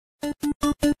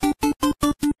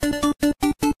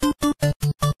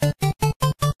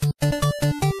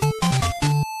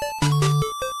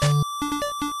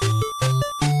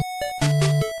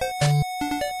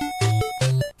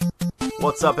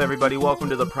What's up, everybody? Welcome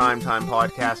to the Primetime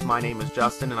Podcast. My name is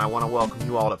Justin, and I want to welcome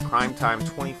you all to Primetime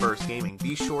 21st Gaming.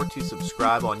 Be sure to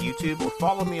subscribe on YouTube or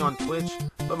follow me on Twitch,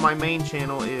 but my main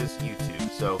channel is YouTube,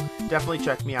 so definitely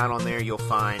check me out on there. You'll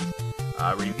find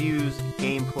reviews,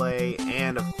 gameplay,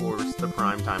 and, of course, the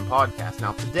Primetime Podcast.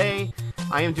 Now, today,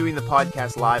 I am doing the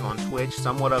podcast live on Twitch,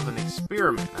 somewhat of an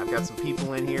experiment. I've got some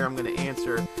people in here. I'm going to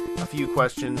answer a few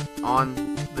questions on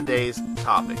the day's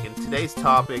topic. And today's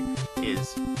topic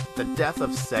is the death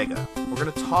of Sega. We're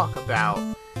going to talk about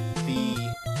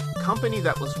the company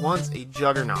that was once a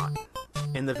juggernaut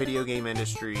in the video game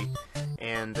industry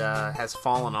and has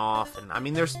fallen off. And I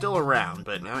mean, they're still around,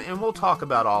 and we'll talk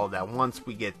about all of that once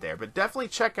we get there. But definitely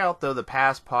check out, though, the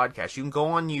past podcasts. You can go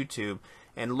on YouTube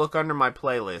and look under my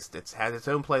playlist. It has its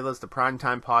own playlist, the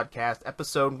Primetime Podcast.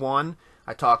 Episode 1,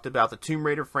 I talked about the Tomb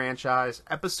Raider franchise.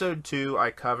 Episode 2,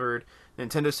 I covered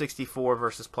Nintendo 64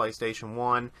 versus PlayStation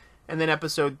 1. And then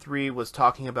Episode 3 was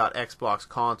talking about Xbox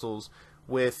consoles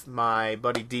with my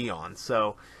buddy Dion.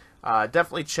 So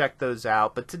definitely check those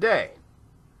out. But today,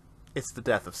 it's the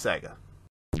death of Sega.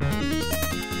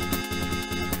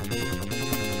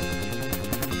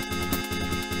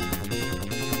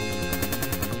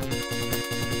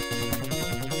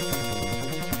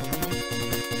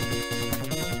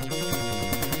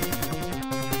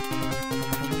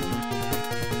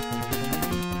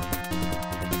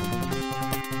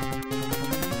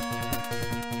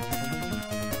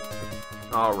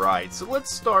 Alright, so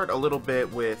let's start a little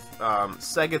bit with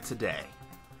Sega today.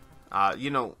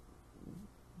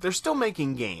 They're still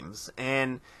making games,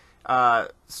 and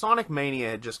Sonic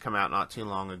Mania had just come out not too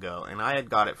long ago, and I had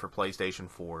got it for PlayStation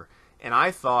 4, and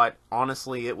I thought,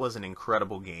 honestly, it was an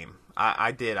incredible game.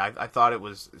 I did. I thought it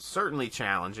was certainly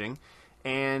challenging,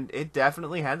 and it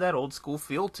definitely had that old school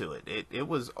feel to it. It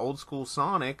was old school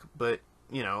Sonic, but,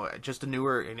 just a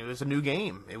newer, and it was a new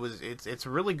game. It's a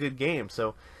really good game,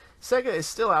 so Sega is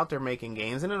still out there making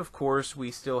games, and then of course we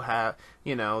still have,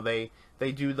 they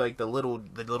do like the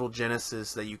little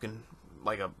Genesis that you can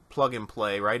like a plug and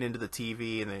play right into the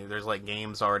TV, and there's like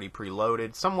games already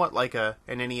preloaded, somewhat like an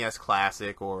NES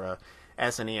Classic or a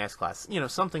SNES Classic,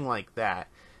 something like that.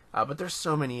 But there's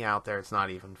so many out there, it's not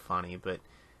even funny. But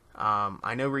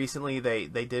I know recently they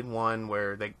did one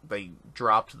where they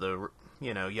dropped the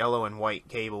yellow and white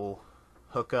cable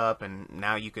hookup, and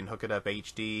now you can hook it up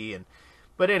HD.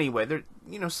 But anyway,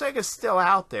 Sega's still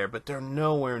out there, but they're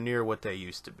nowhere near what they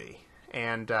used to be.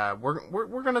 And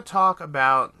we're going to talk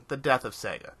about the death of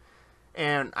Sega.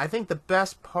 And I think the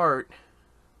best part,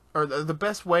 or the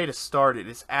best way to start it,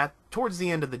 is towards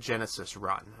the end of the Genesis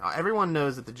run. Everyone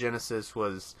knows that the Genesis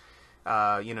was,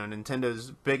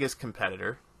 Nintendo's biggest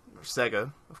competitor.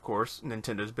 Sega, of course,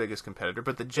 Nintendo's biggest competitor.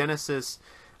 But the Genesis,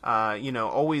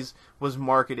 always was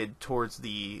marketed towards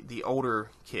the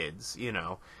older kids,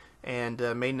 and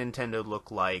made Nintendo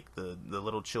look like the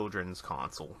little children's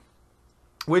console,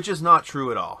 which is not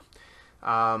true at all.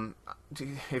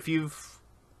 If you've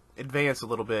advanced a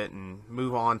little bit and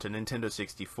move on to Nintendo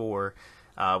 64,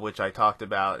 which I talked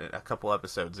about a couple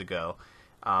episodes ago,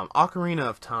 Ocarina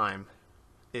of Time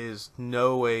is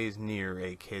no ways near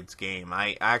a kid's game.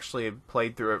 I actually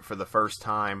played through it for the first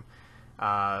time,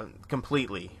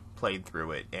 completely played through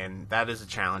it, and that is a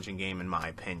challenging game in my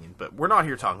opinion. But we're not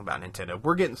here talking about Nintendo.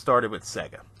 We're getting started with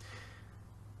Sega.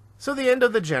 So the end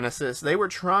of the Genesis, they were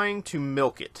trying to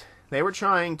milk it. They were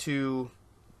trying to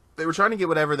get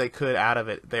whatever they could out of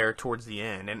it there towards the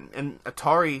end. And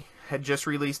Atari had just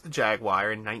released the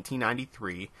Jaguar in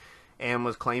 1993 and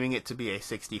was claiming it to be a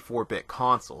 64-bit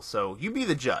console. So you be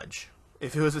the judge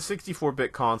if it was a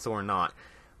 64-bit console or not.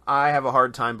 I have a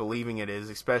hard time believing it is,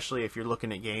 especially if you're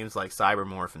looking at games like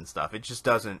Cybermorph and stuff. It just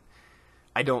doesn't,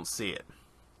 I don't see it.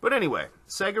 But anyway,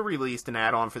 Sega released an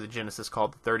add-on for the Genesis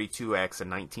called the 32X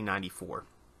in 1994.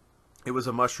 It was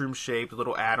a mushroom-shaped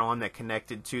little add-on that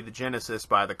connected to the Genesis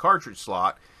by the cartridge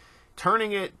slot,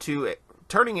 turning it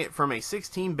from a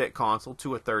 16-bit console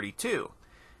to a 32.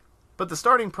 But the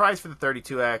starting price for the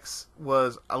 32X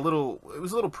was a little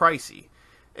pricey.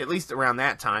 At least around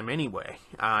that time, anyway.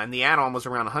 And the add-on was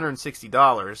around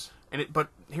 $160. But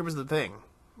here was the thing: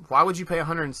 why would you pay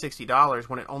 $160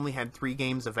 when it only had 3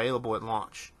 games available at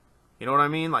launch? You know what I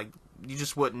mean? Like, you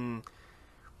just wouldn't.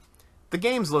 The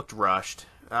games looked rushed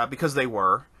because they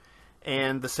were,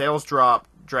 and the sales dropped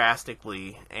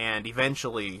drastically. And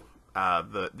eventually,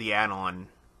 the add-on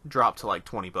dropped to like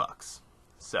 $20.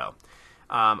 So.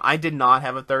 I did not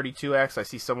have a 32X. I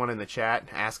see someone in the chat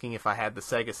asking if I had the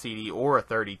Sega CD or a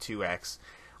 32X.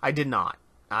 I did not.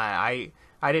 I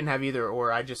didn't have either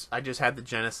or. I just had the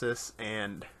Genesis,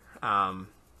 and I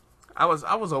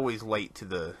was always late to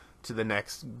the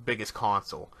next biggest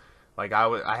console. Like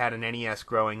I had an NES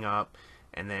growing up,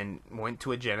 and then went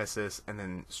to a Genesis, and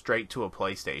then straight to a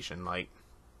PlayStation. Like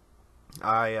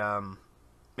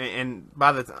and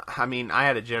by the I mean, I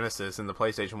had a Genesis, and the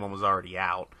PlayStation 1 was already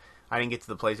out. I didn't get to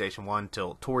the PlayStation 1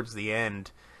 till towards the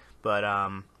end, but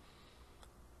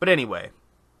anyway,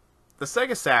 the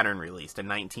Sega Saturn released in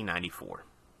 1994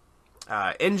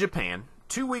 in Japan,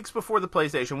 2 weeks before the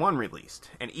PlayStation 1 released.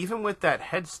 And even with that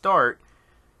head start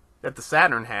that the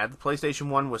Saturn had, the PlayStation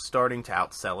 1 was starting to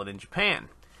outsell it in Japan.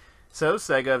 So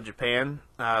Sega of Japan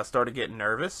started getting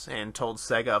nervous and told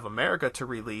Sega of America to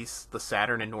release the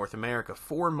Saturn in North America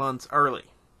 4 months early.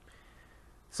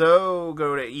 So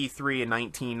go to E3 in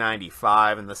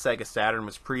 1995, and the Sega Saturn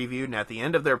was previewed, and at the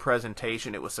end of their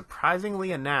presentation, it was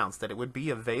surprisingly announced that it would be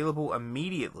available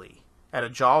immediately at a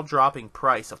jaw-dropping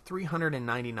price of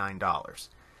 $399.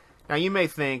 Now, you may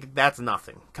think that's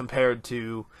nothing compared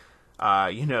to,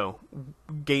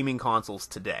 gaming consoles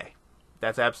today.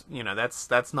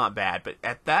 That's not bad, but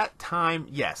at that time,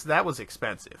 yes, that was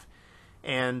expensive.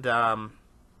 And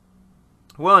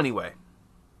anyway,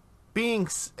 being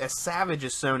as savage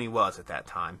as Sony was at that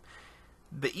time,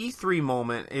 the E3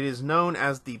 moment, it is known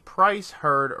as the price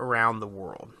heard around the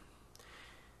world.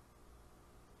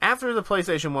 After the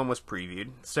PlayStation 1 was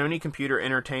previewed, Sony Computer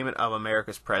Entertainment of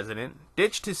America's president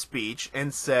ditched his speech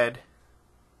and said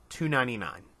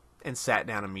 $299 and sat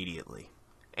down immediately,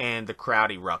 and the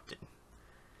crowd erupted.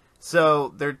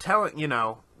 So they're telling,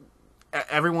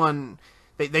 everyone,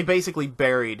 they basically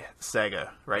buried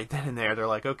Sega right then and there. They're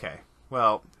like, okay,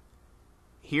 well,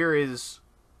 here's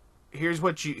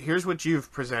what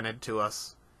you've presented to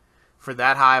us for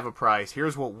that high of a price.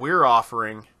 Here's what we're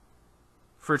offering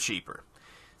for cheaper.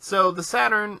 So the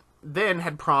Saturn then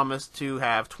had promised to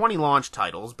have 20 launch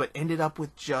titles, but ended up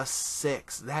with just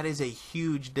 6. That is a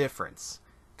huge difference.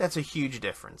 That's a huge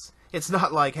difference. It's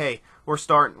not like, hey, we're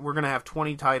going to have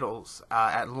 20 titles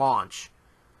at launch.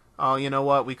 Oh, you know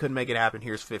what? We couldn't make it happen.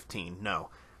 Here's 15. No.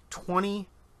 20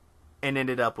 and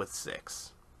ended up with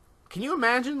 6. Can you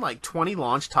imagine, like, 20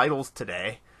 launch titles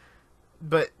today?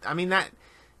 But, I mean, that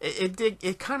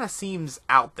it kind of seems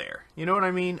out there. You know what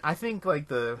I mean? I think, like,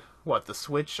 the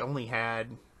Switch only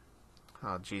had...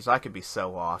 Oh, geez, I could be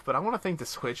so off. But I want to think the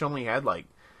Switch only had, like,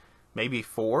 maybe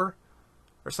 4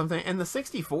 or something. And the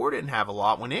 64 didn't have a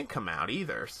lot when it came out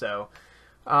either. So,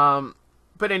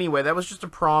 but anyway, that was just a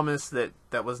promise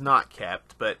that was not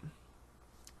kept. But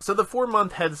so the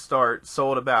 4-month head start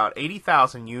sold about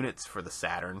 80,000 units for the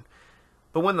Saturn.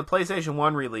 But when the PlayStation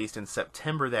 1 released in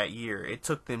September that year, it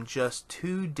took them just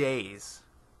 2 days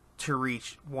to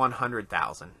reach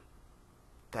 100,000.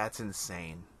 That's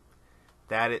insane.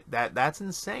 That's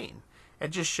insane. It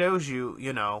just shows you,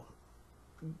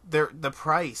 the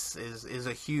price is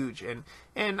a huge, and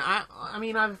I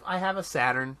mean I have a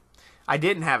Saturn. I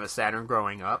didn't have a Saturn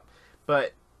growing up,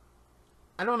 but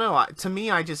I don't know. To me,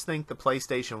 I just think the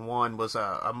PlayStation 1 was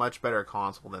a much better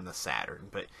console than the Saturn.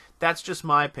 But that's just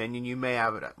my opinion. You may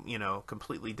have a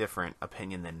completely different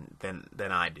opinion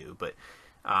than I do, but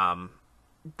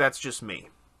that's just me.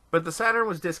 But the Saturn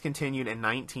was discontinued in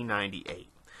 1998.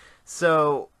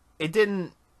 So it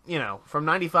didn't, from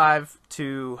 95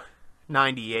 to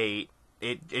 98,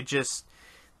 it just,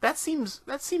 that seems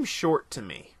short to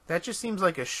me. That just seems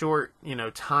like a short,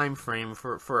 time frame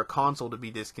for a console to be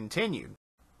discontinued.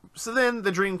 So then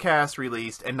the Dreamcast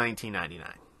released in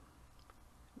 1999.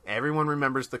 Everyone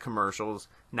remembers the commercials,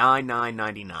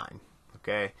 $99.99.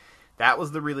 Okay? That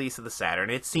was the release of the Saturn.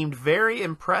 It seemed very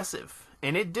impressive,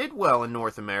 and it did well in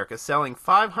North America, selling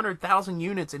 500,000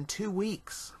 units in 2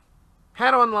 weeks.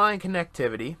 Had online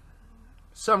connectivity,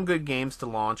 some good games to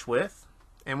launch with,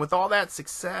 and with all that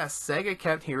success, Sega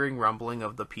kept hearing rumbling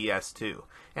of the PS2,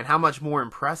 and how much more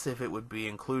impressive it would be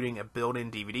including a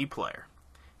built-in DVD player.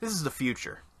 This is the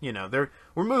future. We're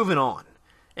moving on.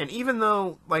 And even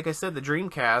though, like I said, the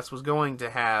Dreamcast was going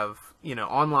to have,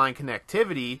 online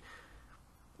connectivity,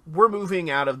 we're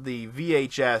moving out of the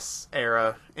VHS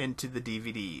era into the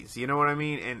DVDs. You know what I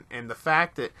mean? And the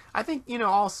fact that, I think,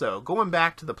 also, going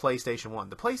back to the PlayStation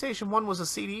 1, the PlayStation 1 was a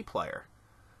CD player.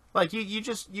 Like,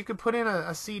 you could put in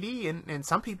a CD, and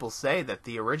some people say that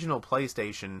the original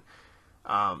PlayStation,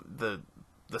 the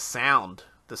sound,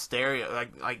 the stereo,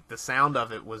 like the sound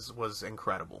of it was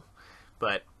incredible.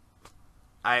 But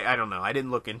I don't know. I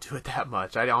didn't look into it that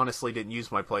much. I honestly didn't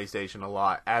use my PlayStation a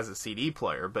lot as a CD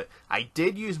player, but I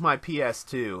did use my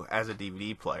PS2 as a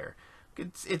DVD player.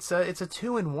 It's a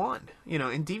 2-in-1,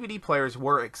 and DVD players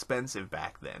were expensive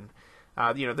back then.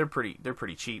 They're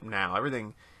pretty cheap now.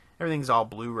 Everything's all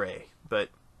Blu-ray. But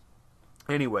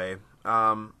anyway,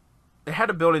 it had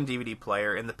a built-in DVD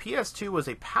player, and the PS2 was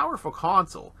a powerful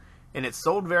console. and it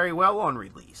sold very well on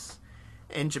release.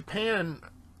 In Japan,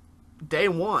 day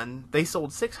one, they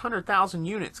sold 600,000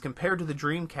 units compared to the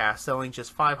Dreamcast selling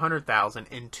just 500,000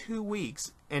 in 2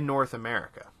 weeks in North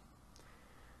America.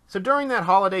 So during that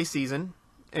holiday season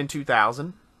in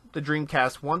 2000, the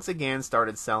Dreamcast once again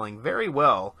started selling very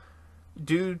well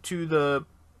due to the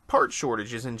part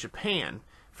shortages in Japan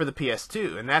for the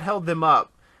PS2, and that held them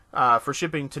up for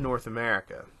shipping to North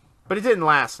America. But it didn't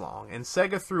last long, and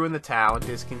Sega threw in the towel and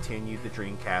discontinued the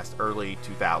Dreamcast early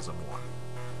 2001.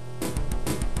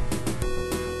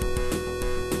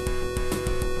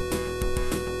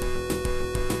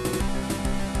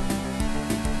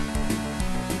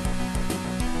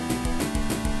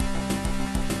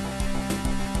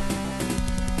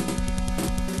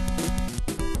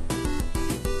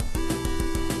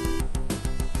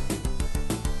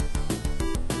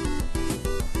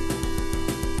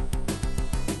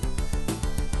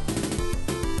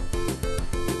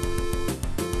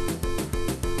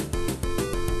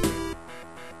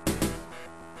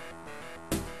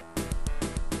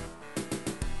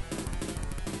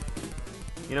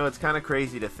 You know, it's kind of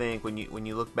crazy to think when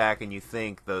you look back and you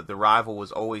think the rival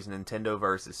was always Nintendo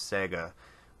versus Sega,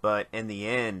 but in the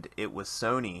end it was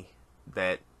Sony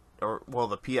that, or well,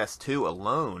 the PS2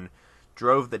 alone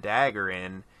drove the dagger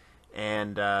in,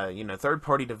 and you know,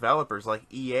 third-party developers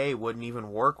like EA wouldn't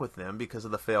even work with them because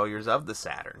of the failures of the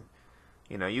Saturn.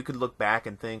 You know, you could look back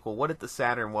and think, well, what if the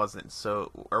Saturn wasn't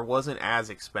as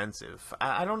expensive?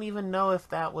 I don't even know if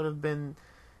that would have been,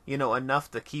 you know,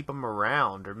 enough to keep them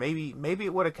around, or maybe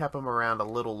it would have kept them around a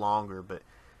little longer. But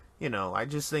you know, I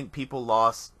just think people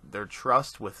lost their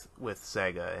trust with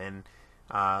Sega, and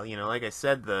you know, like I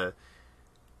said, the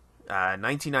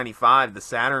 1995 the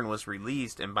Saturn was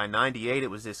released, and by 98 it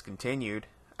was discontinued.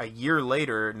 A year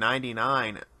later,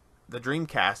 99, the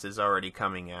Dreamcast is already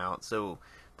coming out. So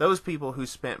those people who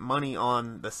spent money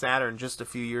on the Saturn just a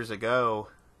few years ago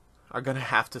are going to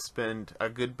have to spend a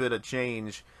good bit of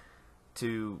change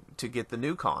to get the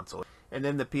new console. And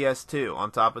then the PS2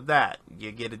 on top of that,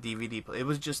 you get a DVD player. It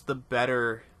was just the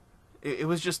better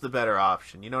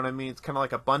option. You know what I mean? It's kind of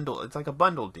like a bundle. It's like a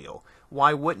bundle deal.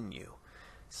 Why wouldn't you?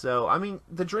 So, I mean,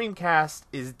 the Dreamcast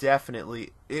is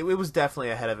definitely, it was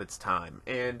definitely ahead of its time.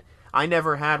 And I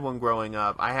never had one growing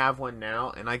up. I have one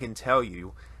now, and I can tell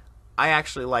you, I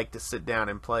actually like to sit down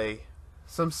and play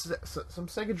some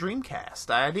Sega Dreamcast.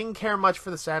 I didn't care much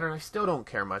for the Saturn. I still don't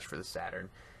care much for the Saturn.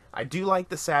 I do like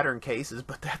the Saturn cases,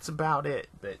 but that's about it.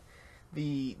 But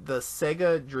the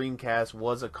Sega Dreamcast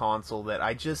was a console that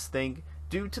I just think,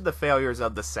 due to the failures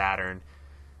of the Saturn,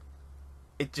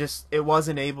 it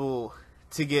wasn't able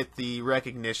to get the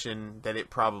recognition that it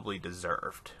probably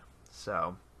deserved.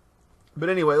 So, but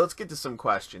anyway, let's get to some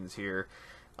questions here.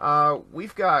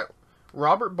 We've got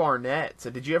Robert Barnett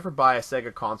said, "Did you ever buy a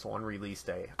Sega console on release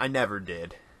day?" I never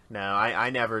did. No, I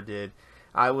never did.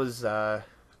 I was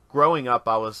growing up,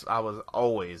 I was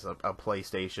always a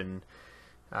PlayStation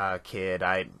kid.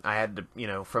 I had to, you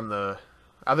know, from the,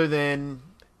 other than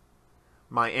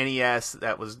my NES,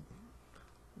 that was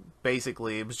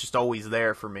basically, it was just always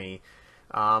there for me.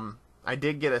 I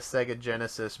did get a Sega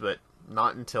Genesis, but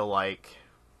not until like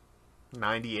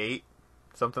 98,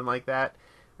 something like that.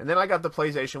 And then I got the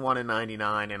PlayStation 1 in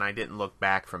 99, and I didn't look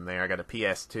back from there. I got a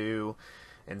PS2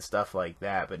 and stuff like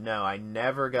that. But no, I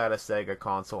never got a Sega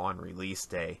console on release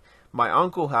day. My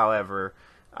uncle, however,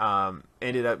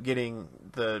 ended up getting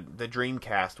the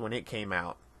Dreamcast when it came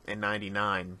out in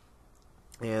 99.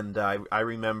 And I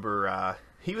remember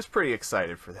he was pretty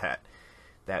excited for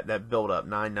that build up,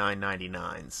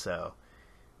 9999. So,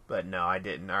 but no, I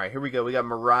didn't. All right, here we go. We got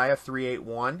Mariah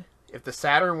 381. If the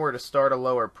Saturn were to start a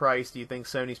lower price, do you think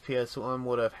Sony's PS1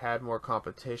 would have had more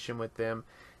competition with them?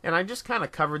 And I just kind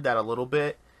of covered that a little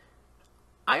bit.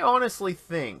 I honestly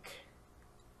think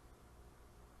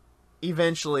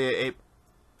eventually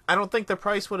I don't think the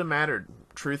price would have mattered,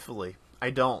 truthfully. I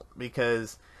don't,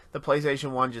 because the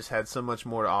PlayStation 1 just had so much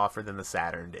more to offer than the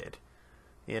Saturn did.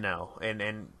 You know,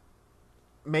 and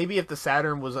maybe if the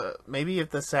Saturn was let's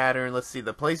see,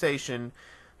 the PlayStation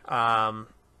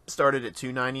started at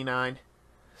 $299.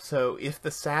 So if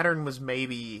the Saturn was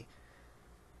maybe,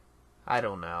 I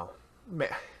don't know,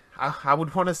 I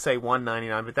would want to say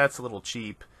 $199, but that's a little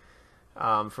cheap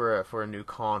for a new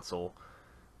console.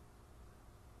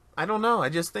 I don't know. I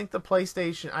just think the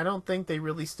PlayStation, I don't think they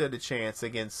really stood a chance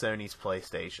against Sony's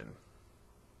PlayStation.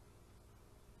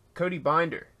 Cody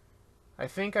Binder, I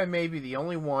think I may be the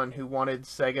only one who wanted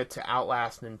Sega to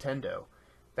outlast Nintendo.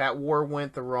 That war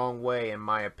went the wrong way, in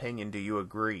my opinion. Do you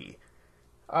agree?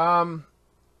 I'd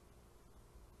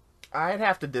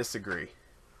have to disagree.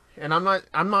 And I'm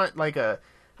not like a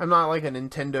I'm not like a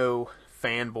Nintendo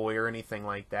fanboy or anything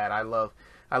like that. I love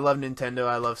Nintendo.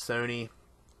 I love Sony.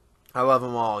 I love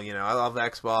them all. You know, I love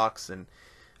Xbox, and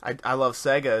I love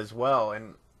Sega as well.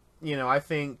 And you know, I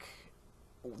think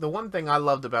the one thing I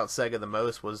loved about Sega the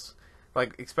most was,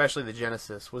 like, especially the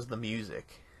Genesis, was the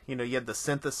music. You know, you had the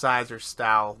synthesizer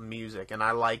style music, and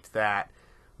I liked that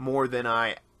more than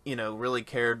I, you know, really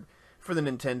cared for the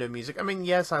Nintendo music. I mean,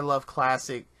 yes, I love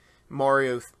classic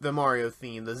Mario, the Mario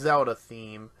theme, the Zelda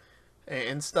theme,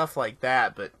 and stuff like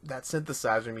that, but that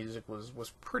synthesizer music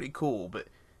was pretty cool. But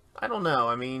I don't know,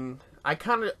 I mean,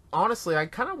 honestly, I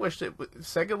kind of wish that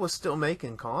Sega was still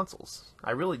making consoles.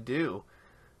 I really do.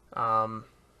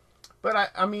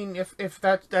 But I mean, if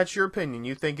that's your opinion,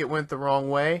 you think it went the wrong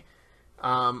way.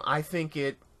 I think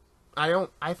it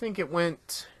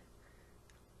went.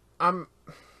 I'm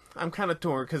kind of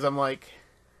torn because I'm like,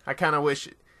 I kind of wish,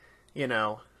 you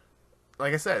know,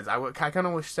 like I said, I kind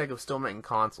of wish Sega was still making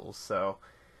consoles. So,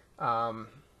 but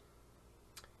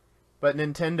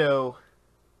Nintendo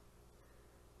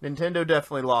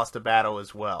definitely lost a battle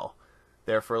as well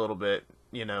there for a little bit.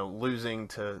 You know, losing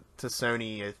to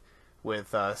Sony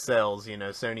with sales. You know,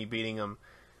 Sony beating them,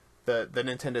 the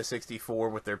Nintendo 64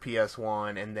 with their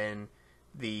PS1, and then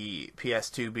the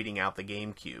PS2 beating out the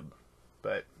GameCube.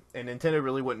 And Nintendo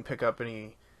really wouldn't pick up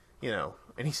any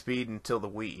speed until the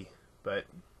Wii. But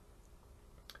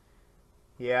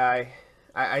yeah,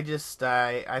 I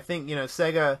think, you know,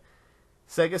 Sega's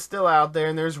still out there,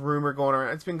 and there's rumor going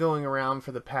around. It's been going around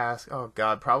for the past, oh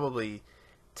god, probably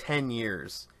 10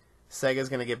 years. Sega's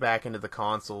going to get back into the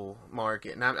console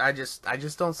market, and I just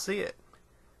don't see it.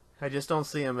 I just don't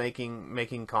see them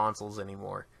making consoles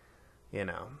anymore, you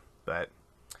know. But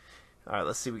all right,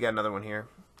 let's see. We got another one here.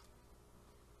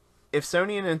 If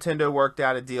Sony and Nintendo worked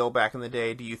out a deal back in the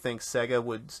day, do you think Sega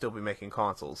would still be making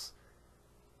consoles?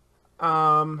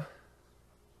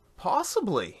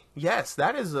 Possibly. Yes,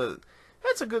 that's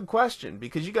a good question,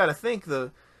 because you got to think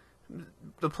the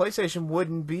PlayStation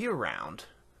wouldn't be around.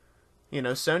 You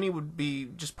know, Sony would be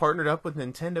just partnered up with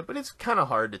Nintendo, but it's kind of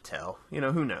hard to tell. You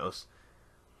know, who knows?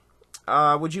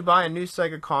 Would you buy a new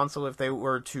Sega console if they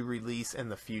were to release in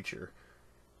the future?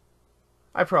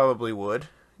 I probably would,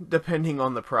 depending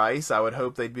on the price. I would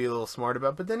hope they'd be a little smart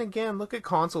about it. But then again, look at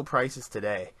console prices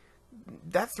today.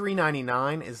 That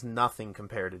 $399 is nothing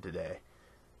compared to today.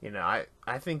 You know,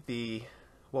 I think the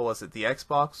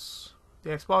Xbox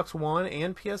One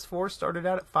and PS4 started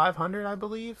out at $500, I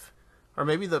believe. Or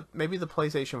maybe the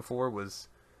PlayStation 4 was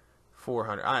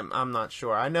 $400. I'm not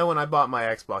sure. I know when I bought my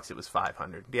Xbox it was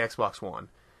 $500, the Xbox One.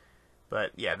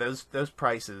 But yeah, those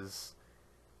prices,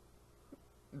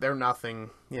 they're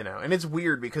nothing, you know. And it's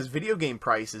weird because video game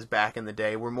prices back in the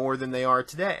day were more than they are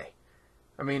today.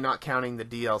 I mean, not counting the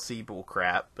DLC bull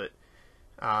crap, but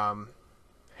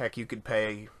heck, you could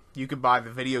buy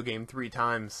the video game 3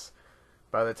 times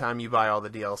by the time you buy all the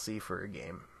DLC for a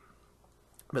game.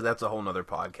 But that's a whole nother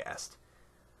podcast.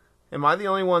 Am I the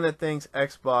only one that thinks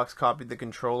Xbox copied the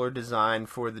controller design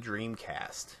for the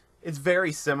Dreamcast? It's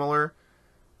very similar,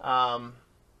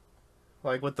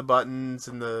 like with the buttons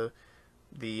and the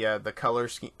color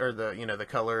scheme, or the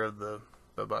color of the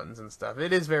buttons and stuff.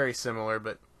 It is very similar,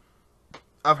 but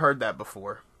I've heard that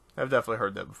before. I've definitely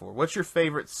heard that before. What's your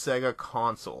favorite Sega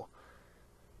console?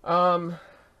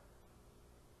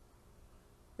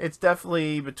 It's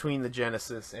definitely between the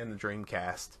Genesis and the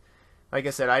Dreamcast. Like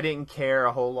I said, I didn't care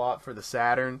a whole lot for the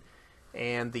Saturn,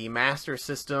 and the Master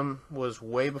System was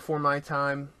way before my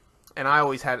time. And I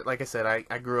always had, like I said,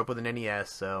 I grew up with an NES,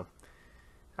 so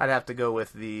I'd have to go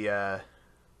with the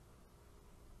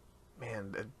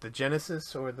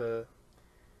Genesis, or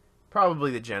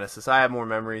probably the Genesis. I have more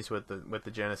memories with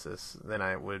the Genesis than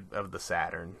I would of the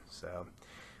Saturn. So,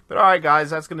 but all right, guys,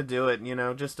 that's gonna do it. You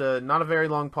know, just not a very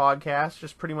long podcast.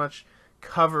 Just pretty much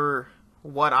cover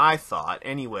what I thought,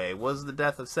 anyway, was the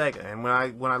death of Sega. And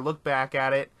when I look back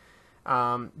at it,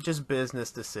 just business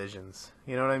decisions.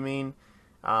 You know what I mean?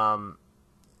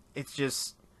 It's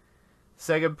just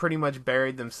Sega pretty much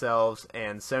buried themselves,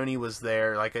 and Sony was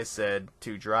there, like I said,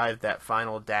 to drive that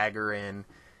final dagger in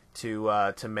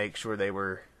to make sure they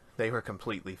were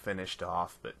completely finished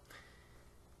off. But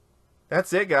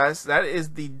that's it, guys. That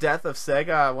is the death of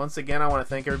Sega. Once again, I want to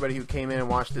thank everybody who came in and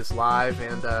watched this live,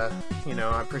 and I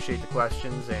appreciate the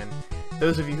questions. And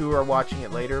those of you who are watching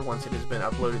it later, once it has been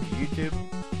uploaded to YouTube,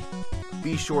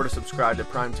 be sure to subscribe to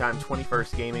Primetime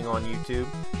 21st Gaming on YouTube.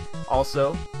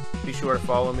 Also, be sure to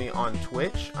follow me on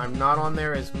Twitch. I'm not on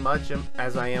there as much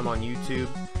as I am on YouTube.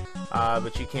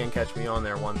 but you can catch me on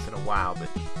there once in a while. But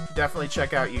definitely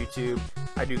check out YouTube.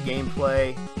 I do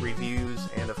gameplay, reviews,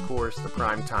 and of course the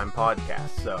Primetime Podcast.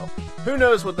 So who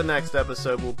knows what the next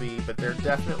episode will be, but there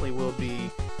definitely will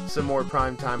be some more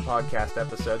Primetime Podcast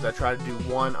episodes. I try to do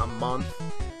one a month,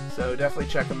 so definitely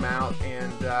check them out.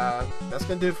 And that's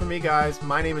going to do it for me, guys.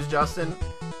 My name is Justin.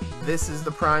 This is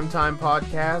the Primetime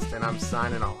Podcast, and I'm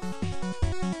signing off.